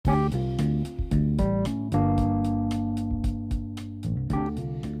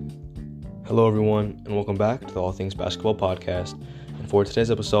Hello, everyone, and welcome back to the All Things Basketball Podcast. And for today's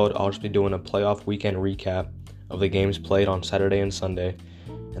episode, I'll just be doing a playoff weekend recap of the games played on Saturday and Sunday,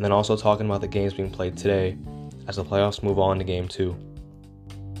 and then also talking about the games being played today as the playoffs move on to Game 2.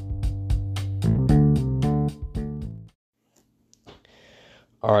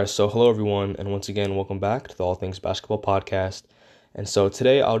 Alright, so hello, everyone, and once again, welcome back to the All Things Basketball Podcast. And so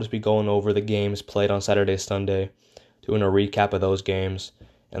today, I'll just be going over the games played on Saturday and Sunday, doing a recap of those games,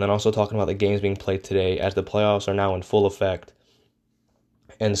 and then also talking about the games being played today as the playoffs are now in full effect.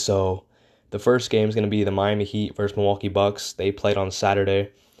 And so the first game is going to be the Miami Heat versus Milwaukee Bucks. They played on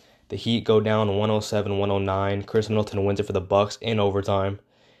Saturday. The Heat go down 107-109. Khris Middleton wins it for the Bucks in overtime.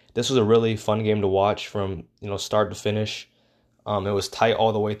 This was a really fun game to watch from start to finish. It was tight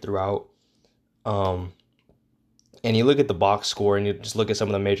all the way throughout. And you look at the box score and you just look at some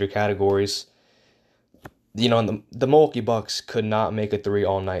of the major categories. The Milwaukee Bucks could not make a three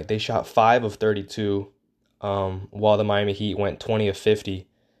all night. They shot 5 of 32, while the Miami Heat went 20 of 50.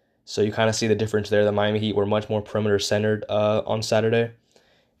 So you kind of see the difference there. The Miami Heat were much more perimeter centered on Saturday,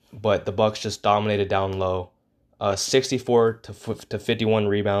 but the Bucks just dominated down low. 64 to 51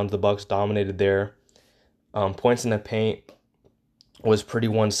 rebounds. The Bucks dominated there. Points in the paint was pretty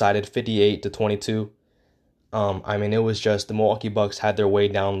one-sided, 58 to 22. It was just the Milwaukee Bucks had their way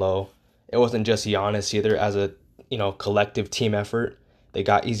down low. It wasn't just Giannis either. As a collective team effort, they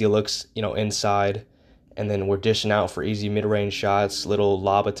got easy looks inside, and then were dishing out for easy mid-range shots, little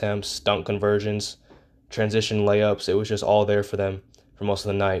lob attempts, dunk conversions, transition layups. It was just all there for them for most of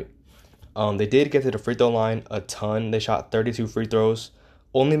the night. They did get to the free throw line a ton. They shot 32 free throws,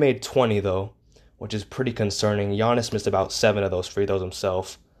 only made 20 though, which is pretty concerning. Giannis missed about 7 of those free throws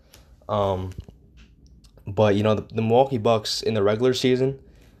himself. But the Milwaukee Bucks in the regular season,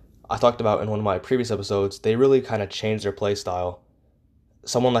 I talked about in one of my previous episodes, they really kind of changed their play style.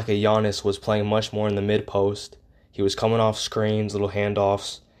 Someone like a Giannis was playing much more in the mid-post. He was coming off screens, little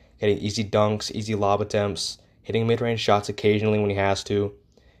handoffs, getting easy dunks, easy lob attempts, hitting mid-range shots occasionally when he has to.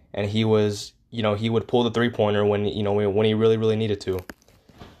 And he was, he would pull the three-pointer when he really, really needed to.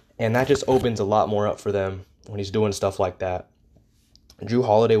 And that just opens a lot more up for them when he's doing stuff like that. Jrue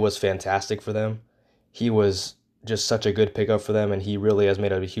Holiday was fantastic for them. He was just such a good pickup for them, and he really has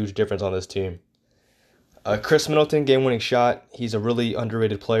made a huge difference on this team. Khris Middleton, game-winning shot. He's a really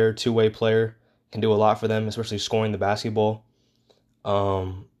underrated player, two-way player. Can do a lot for them, especially scoring the basketball.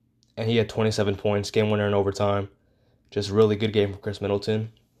 And he had 27 points, game-winner in overtime. Just really good game for Khris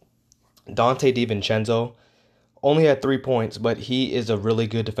Middleton. Donte DiVincenzo only had 3 points, but he is a really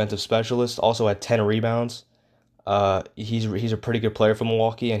good defensive specialist. Also had 10 rebounds. He's a pretty good player for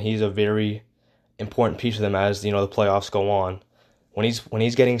Milwaukee, and he's a very important piece of them as the playoffs go on. When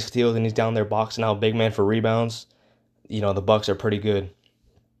he's getting steals and he's down there boxing out big man for rebounds, the Bucks are pretty good.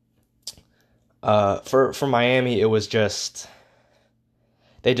 For Miami, it was just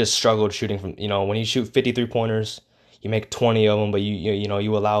they just struggled shooting from when you shoot 53 pointers, you make 20 of them, but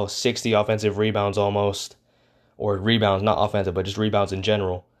you allow 60 offensive rebounds almost, or rebounds, not offensive, but just rebounds in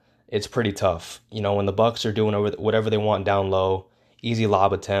general. It's pretty tough. When the Bucks are doing whatever they want down low. Easy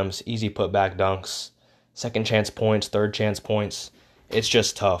lob attempts, easy putback dunks, second chance points, third chance points. It's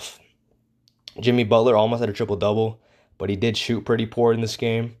just tough. Jimmy Butler almost had a triple-double, but he did shoot pretty poor in this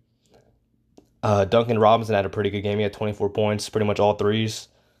game. Duncan Robinson had a pretty good game. He had 24 points, pretty much all threes.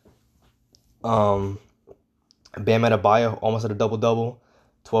 Bam Adebayo almost had a double-double,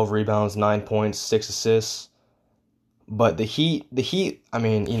 12 rebounds, 9 points, 6 assists. But the Heat,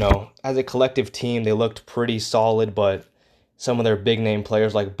 as a collective team, they looked pretty solid, but some of their big-name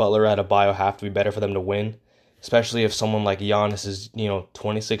players like Butler, Adebayo have to be better for them to win, especially if someone like Giannis is,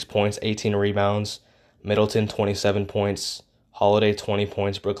 26 points, 18 rebounds, Middleton, 27 points, Holiday, 20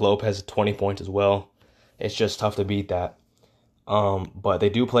 points, Brook Lopez, 20 points as well. It's just tough to beat that. But they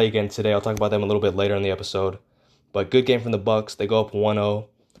do play again today. I'll talk about them a little bit later in the episode. But good game from the Bucks. They go up 1-0.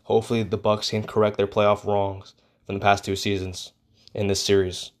 Hopefully the Bucks can correct their playoff wrongs from the past 2 seasons in this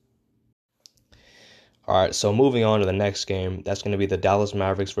series. All right, so moving on to the next game, that's going to be the Dallas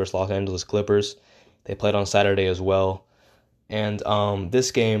Mavericks versus Los Angeles Clippers. They played on Saturday as well. And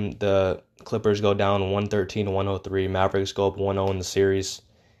this game, the Clippers go down 113-103. Mavericks go up 1-0 in the series.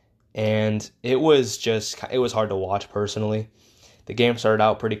 And it was hard to watch personally. The game started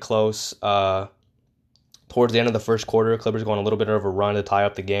out pretty close. Towards the end of the first quarter, Clippers go on a little bit of a run to tie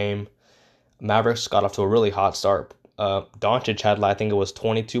up the game. Mavericks got off to a really hot start. Doncic had, I think it was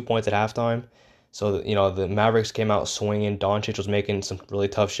 22 points at halftime. So, the Mavericks came out swinging. Doncic was making some really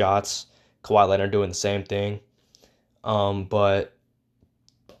tough shots. Kawhi Leonard doing the same thing. But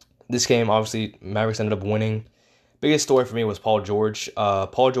this game, obviously, Mavericks ended up winning. biggest story for me was Paul George.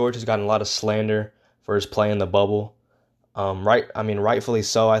 Paul George has gotten a lot of slander for his play in the bubble. Rightfully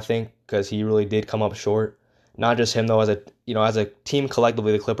so, I think, because he really did come up short. Not just him though, as a team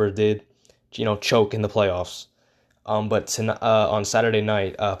collectively, the Clippers did, choke in the playoffs. But on Saturday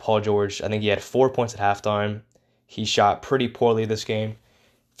night, Paul George, I think he had 4 points at halftime. He shot pretty poorly this game.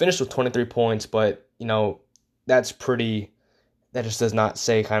 Finished with 23 points, but that's pretty. That just does not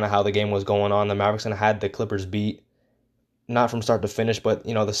say kind of how the game was going on. The Mavericks kind of had the Clippers beat, not from start to finish, but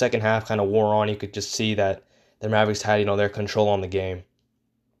the second half kind of wore on. You could just see that the Mavericks had their control on the game.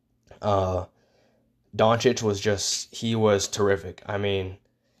 Doncic was terrific.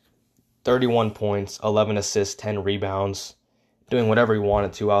 31 points, 11 assists, 10 rebounds, doing whatever he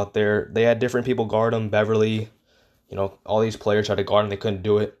wanted to out there. They had different people guard him. Beverly, all these players tried to guard him. They couldn't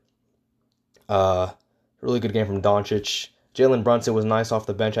do it. Really good game from Doncic. Jalen Brunson was nice off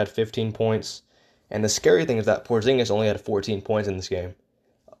the bench, had 15 points. And the scary thing is that Porzingis only had 14 points in this game.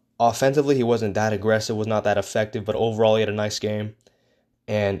 Offensively, he wasn't that aggressive, was not that effective, but overall he had a nice game.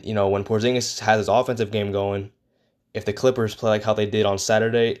 And, when Porzingis has his offensive game going, if the Clippers play like how they did on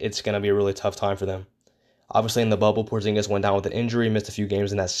Saturday, it's going to be a really tough time for them. Obviously, in the bubble, Porzingis went down with an injury, missed a few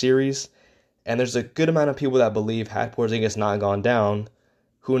games in that series. And there's a good amount of people that believe had Porzingis not gone down,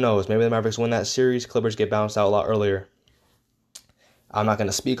 who knows, maybe the Mavericks win that series, Clippers get bounced out a lot earlier. I'm not going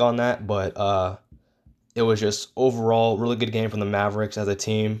to speak on that, but it was just overall really good game from the Mavericks as a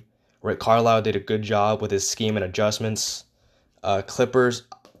team. Rick Carlisle did a good job with his scheme and adjustments. Clippers,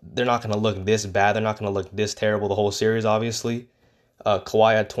 they're not going to look this bad. They're not going to look this terrible the whole series, obviously.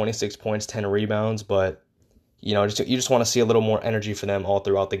 Kawhi had 26 points, 10 rebounds, but you just want to see a little more energy for them all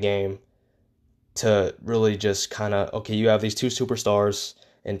throughout the game to really just kind of, okay, you have these two superstars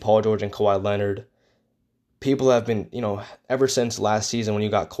in Paul George and Kawhi Leonard. People have been, ever since last season when you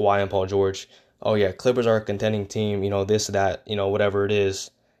got Kawhi and Paul George, oh yeah, Clippers are a contending team, this, that, whatever it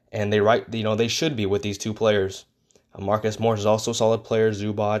is. And they should be with these two players. Marcus Morris is also a solid player,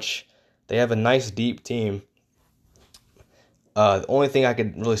 Zubac. They have a nice, deep team. The only thing I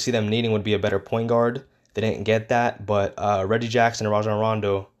could really see them needing would be a better point guard. They didn't get that, but Reggie Jackson and Rajon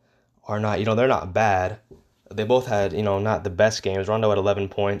Rondo are not, they're not bad. They both had, not the best games. Rondo had 11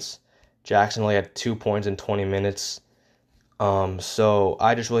 points. Jackson only had 2 points in 20 minutes. So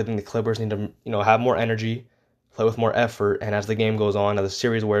I just really think the Clippers need to, have more energy, play with more effort, and as the game goes on, as the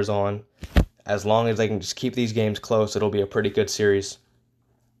series wears on, as long as they can just keep these games close, it'll be a pretty good series.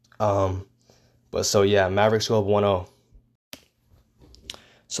 Mavericks go up 1-0.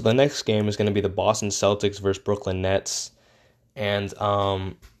 So the next game is going to be the Boston Celtics versus Brooklyn Nets. And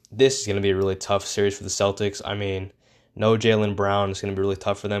this is going to be a really tough series for the Celtics. No Jaylen Brown is going to be really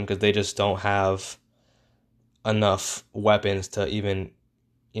tough for them because they just don't have enough weapons to even,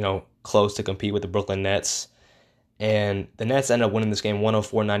 close to compete with the Brooklyn Nets. And the Nets end up winning this game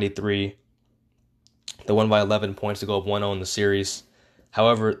 104-93. They won by 11 points to go up 1-0 in the series.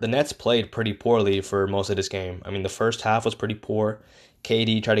 However, the Nets played pretty poorly for most of this game. The first half was pretty poor.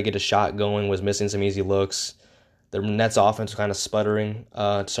 KD tried to get a shot going, was missing some easy looks. The Nets offense was kind of sputtering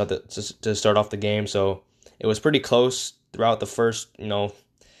to start off the game, so it was pretty close throughout the first,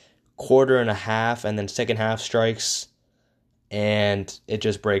 quarter and a half, and then second half strikes, and it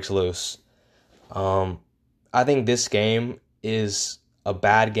just breaks loose. I think this game is a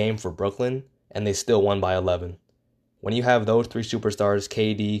bad game for Brooklyn, and they still won by 11. When you have those three superstars,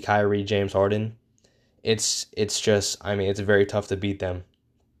 KD, Kyrie, James Harden, it's very tough to beat them.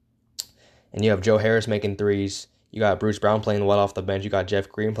 And you have Joe Harris making threes. You got Bruce Brown playing well off the bench. You got Jeff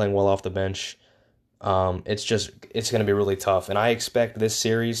Green playing well off the bench. It's going to be really tough. And I expect this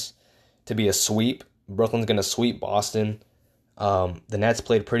series to be a sweep. Brooklyn's going to sweep Boston. The Nets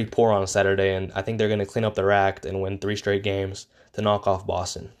played pretty poor on Saturday, and I think they're going to clean up their act and win 3 straight games to knock off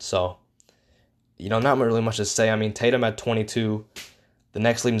Boston. So, not really much to say. Tatum had 22. The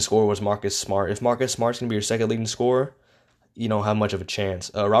next leading scorer was Marcus Smart. If Marcus Smart's going to be your second leading scorer, you don't have much of a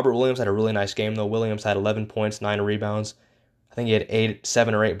chance. Robert Williams had a really nice game, though. Williams had 11 points, 9 rebounds. I think he had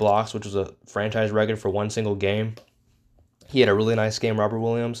 7 or 8 blocks, which was a franchise record for one single game. He had a really nice game, Robert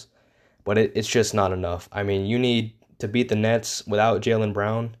Williams, but it's just not enough. You need to beat the Nets without Jaylen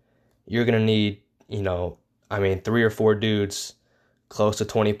Brown. You're going to need, 3 or 4 dudes close to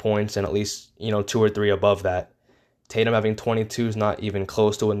 20 points and at least, 2 or 3 above that. Tatum having 22 is not even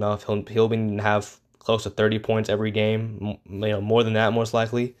close to enough. He'll have close to 30 points every game, more than that most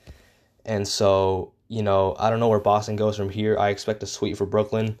likely. And so, I don't know where Boston goes from here. I expect a sweep for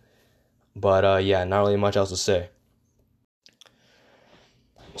Brooklyn, but not really much else to say.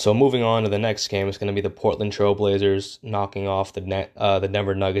 So moving on to the next game, it's going to be the Portland Trail Blazers knocking off the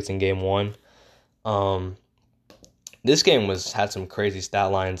Denver Nuggets in Game 1. This game had some crazy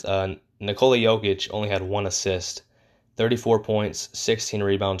stat lines. Nikola Jokic only had 1 assist, 34 points, 16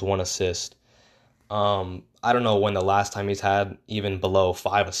 rebounds, 1 assist. I don't know when the last time he's had even below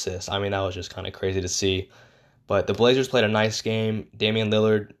 5 assists. I mean, that was just kind of crazy to see. But the Blazers played a nice game. Damian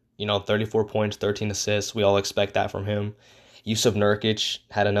Lillard, 34 points, 13 assists. We all expect that from him. Yusuf Nurkic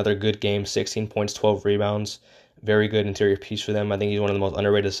had another good game, 16 points, 12 rebounds. Very good interior piece for them. I think he's one of the most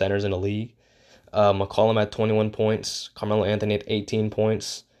underrated centers in the league. McCollum had 21 points. Carmelo Anthony had 18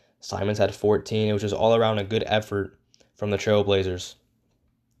 points. Simons had 14. It was just all around a good effort from the Trailblazers.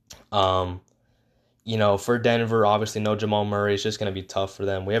 For Denver, obviously no Jamal Murray. It's just going to be tough for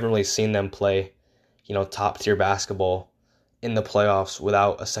them. We haven't really seen them play, top tier basketball in the playoffs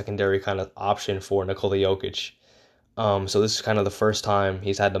without a secondary kind of option for Nikola Jokic. So this is kind of the first time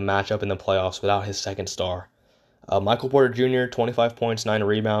he's had to match up in the playoffs without his second star. Michael Porter Jr., 25 points, 9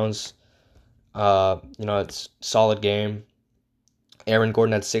 rebounds. It's a solid game. Aaron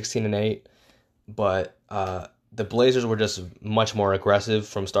Gordon had 16 and 8, but the Blazers were just much more aggressive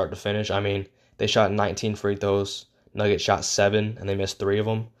from start to finish. I mean, they shot 19 free throws. Nuggets shot 7, and they missed 3 of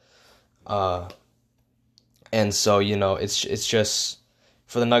them. And so, it's just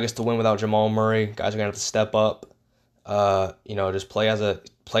for the Nuggets to win without Jamal Murray, guys are gonna have to step up. Just play as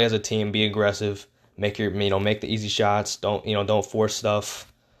a team, be aggressive, make the easy shots. Don't force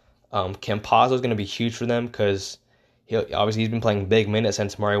stuff. Campazzo is gonna be huge for them because he's been playing big minutes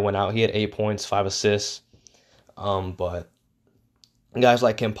since Murray went out. He had 8 points, 5 assists. But guys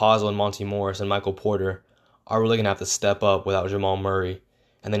like Campazzo and Monty Morris and Michael Porter are really gonna have to step up without Jamal Murray.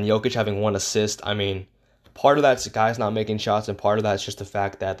 And then Jokic having 1 assist. I mean, part of that's guys not making shots, and part of that's just the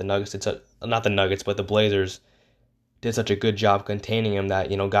fact that the Blazers did such a good job containing him that,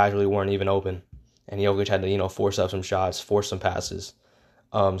 guys really weren't even open. And Jokic had to, force up some shots, force some passes.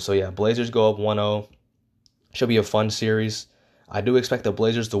 Blazers go up 1-0. Should be a fun series. I do expect the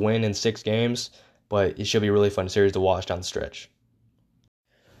Blazers to win in 6 games, but it should be a really fun series to watch down the stretch.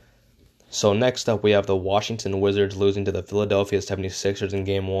 So next up, we have the Washington Wizards losing to the Philadelphia 76ers in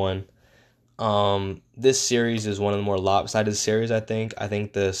Game 1. This series is one of the more lopsided series, I think. I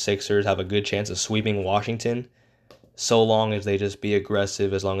think the Sixers have a good chance of sweeping Washington, so long as they just be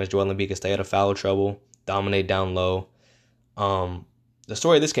aggressive, as long as Joel Embiid can stay out of foul trouble, dominate down low. The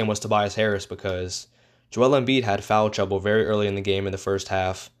story of this game was Tobias Harris, because Joel Embiid had foul trouble very early in the game in the first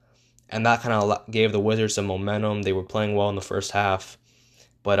half, and that kind of gave the Wizards some momentum. They were playing well in the first half,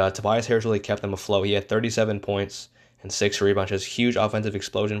 but Tobias Harris really kept them afloat. He had 37 points and 6 rebounds. Just huge offensive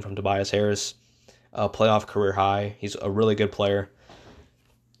explosion from Tobias Harris, playoff career high. He's a really good player.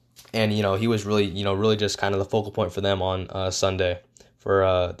 And, he was really just kind of the focal point for them on Sunday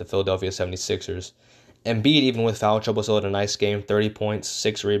for the Philadelphia 76ers. Embiid, even with foul trouble, still had a nice game, 30 points,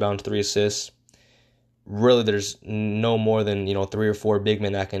 6 rebounds, 3 assists. Really, there's no more than, 3 or 4 big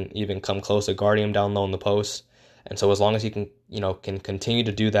men that can even come close to guarding him down low in the post. And so as long as he can continue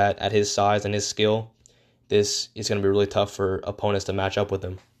to do that at his size and his skill, this is going to be really tough for opponents to match up with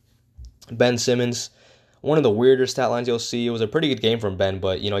him. Ben Simmons, one of the weirder stat lines you'll see. It was a pretty good game from Ben,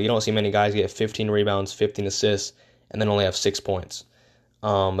 but, you don't see many guys get 15 rebounds, 15 assists, and then only have 6 points.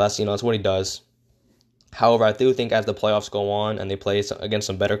 That's what he does. However, I do think as the playoffs go on and they play against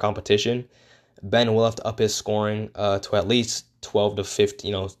some better competition, Ben will have to up his scoring to at least 12 to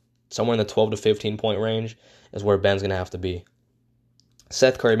 15, somewhere in the 12 to 15 point range is where Ben's going to have to be.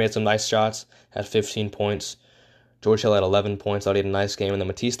 Seth Curry made some nice shots, had 15 points. George Hill had 11 points, thought he had a nice game. And then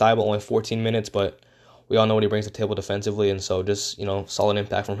Matisse Thybulle only 14 minutes, but we all know what he brings to the table defensively, and so just, solid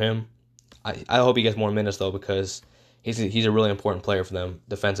impact from him. I hope he gets more minutes, though, because he's a really important player for them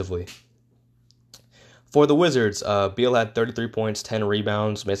defensively. For the Wizards, Beal had 33 points, 10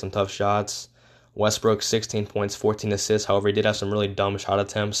 rebounds, made some tough shots. Westbrook, 16 points, 14 assists. However, he did have some really dumb shot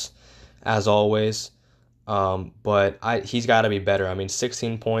attempts, as always. But he's got to be better. I mean,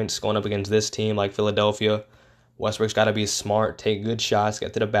 16 points going up against this team like Philadelphia. Westbrook's got to be smart, take good shots,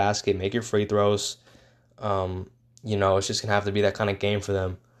 get to the basket, make your free throws. It's just going to have to be that kind of game for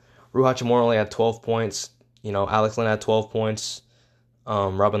them. Rui Hachimura only had 12 points. Alex Len had 12 points.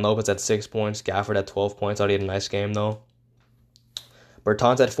 Robin Lopez had 6 points. Gafford had 12 points. Thought he had a nice game, though.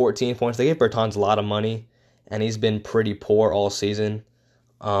 Bertans had 14 points. They gave Bertans a lot of money, and he's been pretty poor all season.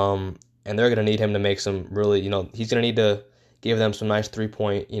 And they're going to need him to make some really, he's going to need to give them some nice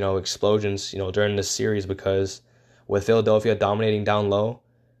 3-point, explosions, during this series, because with Philadelphia dominating down low,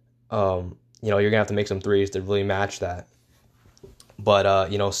 you're going to have to make some threes to really match that.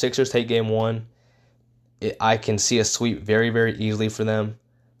 But, Sixers take game 1. I can see a sweep very, very easily for them.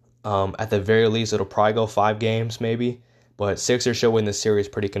 At the very least, it'll probably go 5 games maybe. But Sixers should win this series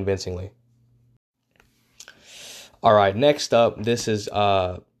pretty convincingly. All right, next up, this was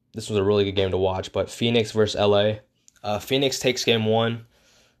a really good game to watch, but Phoenix versus LA. Phoenix takes game one,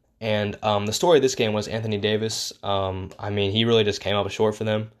 and the story of this game was Anthony Davis. I mean, he really just came up short for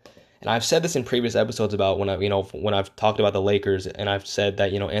them. And I've said this in previous episodes about when I've talked about the Lakers, and I've said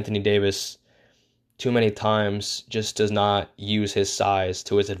that Anthony Davis too many times just does not use his size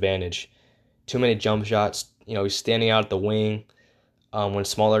to his advantage. Too many jump shots. He's standing out at the wing when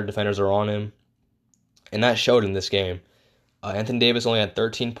smaller defenders are on him, and that showed in this game. Anthony Davis only had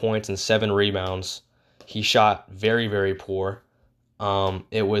 13 points and 7 rebounds. He shot very, very poor.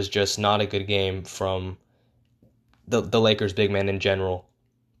 It was just not a good game from the Lakers big man in general.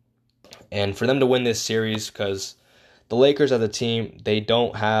 And for them to win this series, because the Lakers as a team, they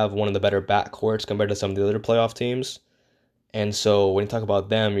don't have one of the better backcourts compared to some of the other playoff teams. And so when you talk about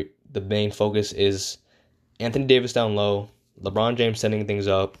them, the main focus is Anthony Davis down low, LeBron James setting things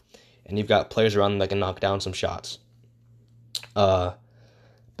up, and you've got players around them that can knock down some shots. But,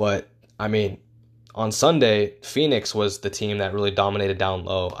 I mean, on Sunday, Phoenix was the team that really dominated down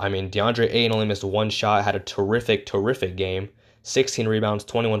low. I mean, DeAndre Ayton only missed one shot, had a terrific game. 16 rebounds,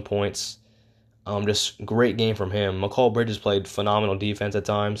 21 points. Just great game from him. Mikal Bridges played phenomenal defense at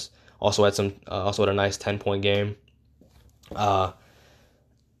times. Also had a nice 10-point game.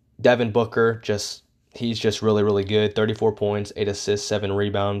 Devin Booker, he's just really, really good. 34 points, 8 assists, 7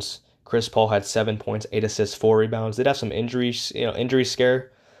 rebounds. Chris Paul had 7 points, 8 assists, 4 rebounds. Did have some injuries, injury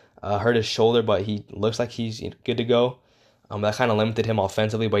scare. Hurt his shoulder, but he looks like he's good to go. That kind of limited him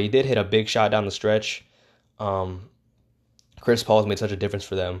offensively, but he did hit a big shot down the stretch. Chris Paul's made such a difference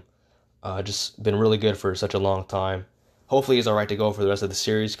for them. Just been really good for such a long time. Hopefully he's all right to go for the rest of the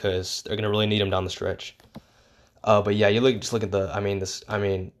series because they're gonna really need him down the stretch. But yeah, look at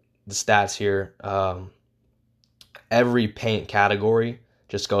the stats here. Every paint category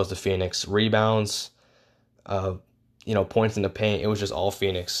just goes to Phoenix. Rebounds, points in the paint. It was just all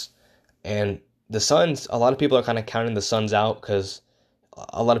Phoenix. And the Suns, a lot of people are kind of counting the Suns out because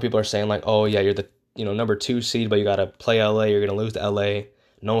a lot of people are saying like, oh yeah, you're the number 2 seed, but you gotta play LA. You're gonna lose to LA.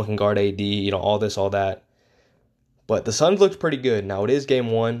 No one can guard AD. All this, all that. But the Suns looked pretty good. Now it is game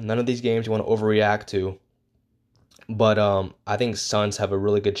 1. None of these games you want to overreact to. But I think Suns have a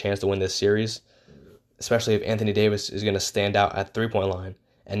really good chance to win this series, especially if Anthony Davis is going to stand out at the 3-point line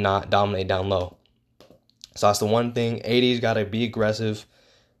and not dominate down low. So that's the one thing. AD's got to be aggressive.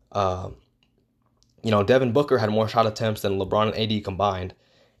 Devin Booker had more shot attempts than LeBron and AD combined,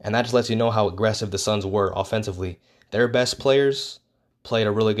 and that just lets you know how aggressive the Suns were offensively. Their best players played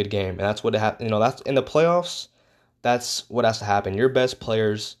a really good game, and that's what happened. That's in the playoffs. That's what has to happen. Your best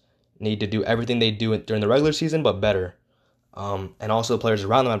players need to do everything they do during the regular season, but better. And also the players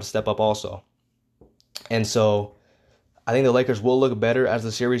around them have to step up also. And so I think the Lakers will look better as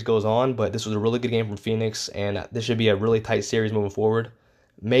the series goes on, but this was a really good game from Phoenix, and this should be a really tight series moving forward.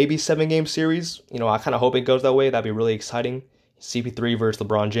 Maybe 7-game series. I kind of hope it goes that way. That'd be really exciting. CP3 versus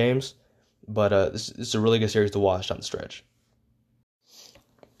LeBron James. But this is a really good series to watch down the stretch.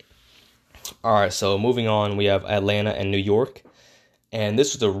 All right, so moving on, we have Atlanta and New York. And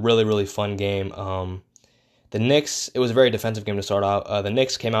this was a really, really fun game. The Knicks, it was a very defensive game to start out. The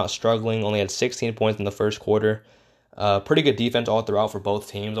Knicks came out struggling, only had 16 points in the first quarter. Pretty good defense all throughout for both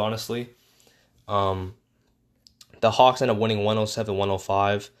teams, honestly. The Hawks ended up winning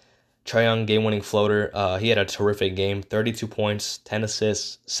 107-105. Trae Young, game-winning floater. He had a terrific game. 32 points, 10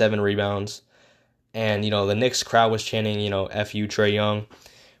 assists, 7 rebounds. And, the Knicks crowd was chanting, F you, Trae Young,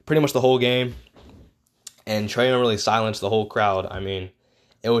 pretty much the whole game. And Trae Young really silenced the whole crowd. I mean,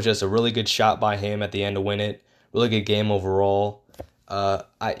 it was just a really good shot by him at the end to win it. Really good game overall.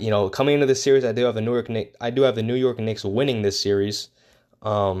 Coming into this series, I do have the New York Knicks winning this series.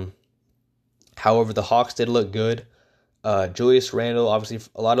 However, the Hawks did look good. Julius Randle, obviously,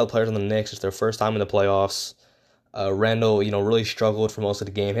 a lot of the players on the Knicks, it's their first time in the playoffs. Randle, really struggled for most of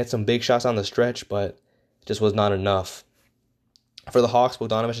the game. Hit some big shots on the stretch, but it just was not enough. For the Hawks,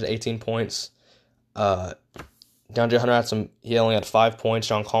 Bogdanovich had 18 points. DeAndre Hunter he only had 5 points.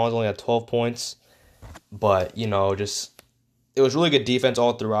 John Collins only had 12 points. But, it was really good defense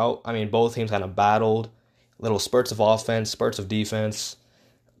all throughout. I mean, both teams kind of battled. Little spurts of offense, spurts of defense.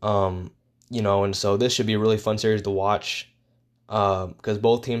 And so this should be a really fun series to watch. Because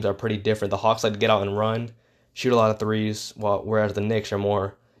both teams are pretty different. The Hawks like to get out and run, shoot a lot of threes, whereas the Knicks are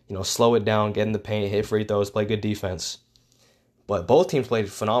more, slow it down, get in the paint, hit free throws, play good defense. But both teams played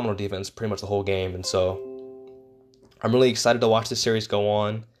phenomenal defense pretty much the whole game. And so I'm really excited to watch this series go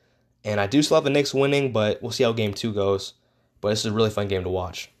on. And I do still have the Knicks winning, but we'll see how game 2 goes. But this is a really fun game to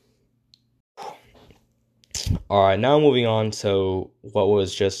watch. All right, now moving on to what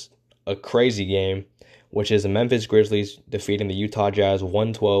was just a crazy game, which is the Memphis Grizzlies defeating the Utah Jazz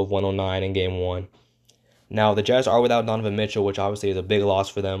 112-109 in Game 1. Now, the Jazz are without Donovan Mitchell, which obviously is a big loss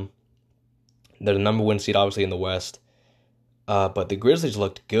for them. They're the number one seed, obviously, in the West. But the Grizzlies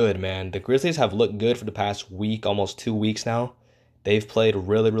looked good, man. The Grizzlies have looked good for the past week, almost 2 weeks now. They've played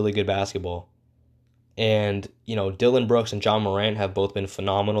really, really good basketball. And, Dillon Brooks and John Morant have both been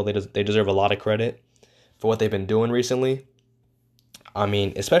phenomenal. They deserve a lot of credit for what they've been doing recently. I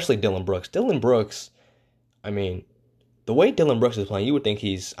mean, especially Dillon Brooks. Dillon Brooks, the way Dillon Brooks is playing, you would think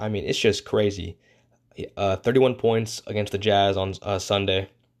it's just crazy. 31 points against the Jazz on Sunday.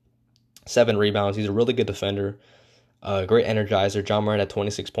 7 rebounds. He's a really good defender. Great energizer. John Morant had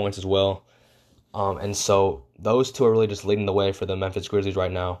 26 points as well. And so those two are really just leading the way for the Memphis Grizzlies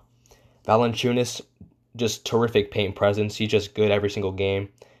right now. Valanciunas, just terrific paint presence. He's just good every single game.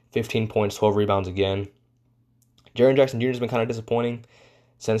 15 points, 12 rebounds again. Jaren Jackson Jr. has been kind of disappointing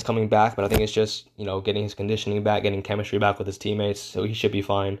since coming back, but I think it's just, getting his conditioning back, getting chemistry back with his teammates, so he should be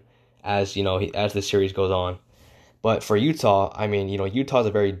fine as the series goes on. But for Utah, Utah's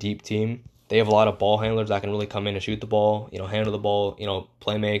a very deep team. They have a lot of ball handlers that can really come in and shoot the ball, handle the ball,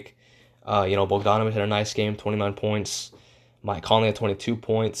 play make. Bogdanovic had a nice game, 29 points. Mike Conley had 22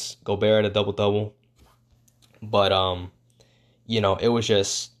 points. Gobert had a double-double. But, it was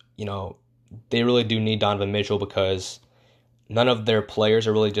just, they really do need Donovan Mitchell because none of their players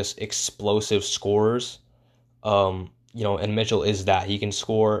are really just explosive scorers. And Mitchell is that. He can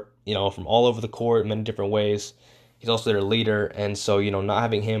score, from all over the court, many different ways. He's also their leader, and so, not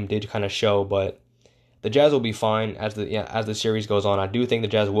having him did kind of show, but the Jazz will be fine as the series goes on. I do think the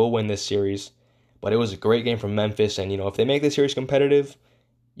Jazz will win this series, but it was a great game from Memphis, and, if they make this series competitive,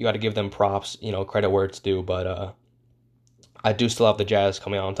 you got to give them props, credit where it's due, but I do still have the Jazz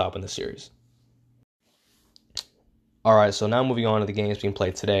coming out on top in the series. All right, so now moving on to the games being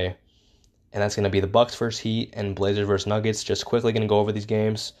played today, and that's going to be the Bucks versus Heat and Blazers versus Nuggets. Just quickly going to go over these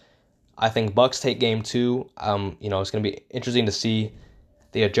games. I think Bucks take Game 2. It's going to be interesting to see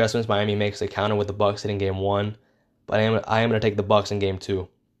the adjustments Miami makes to counter with the Bucks hitting Game 1, but I am going to take the Bucks in Game 2.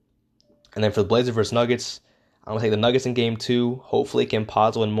 And then for the Blazers versus Nuggets, I'm going to take the Nuggets in Game 2. Hopefully,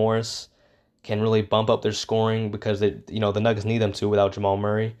 Campazzo and Morris can really bump up their scoring because the Nuggets need them to without Jamal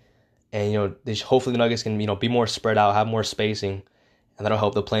Murray. And, hopefully the Nuggets can, be more spread out, have more spacing, and that'll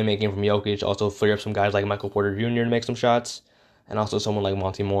help the playmaking from Jokic. Also free up some guys like Michael Porter Jr. to make some shots, and also someone like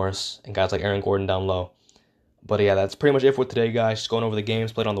Monty Morris and guys like Aaron Gordon down low. But yeah, that's pretty much it for today, guys. Just going over the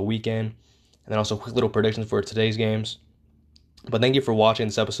games played on the weekend, and then also quick little predictions for today's games. But thank you for watching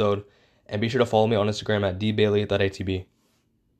this episode, and be sure to follow me on Instagram at dbailey.atb.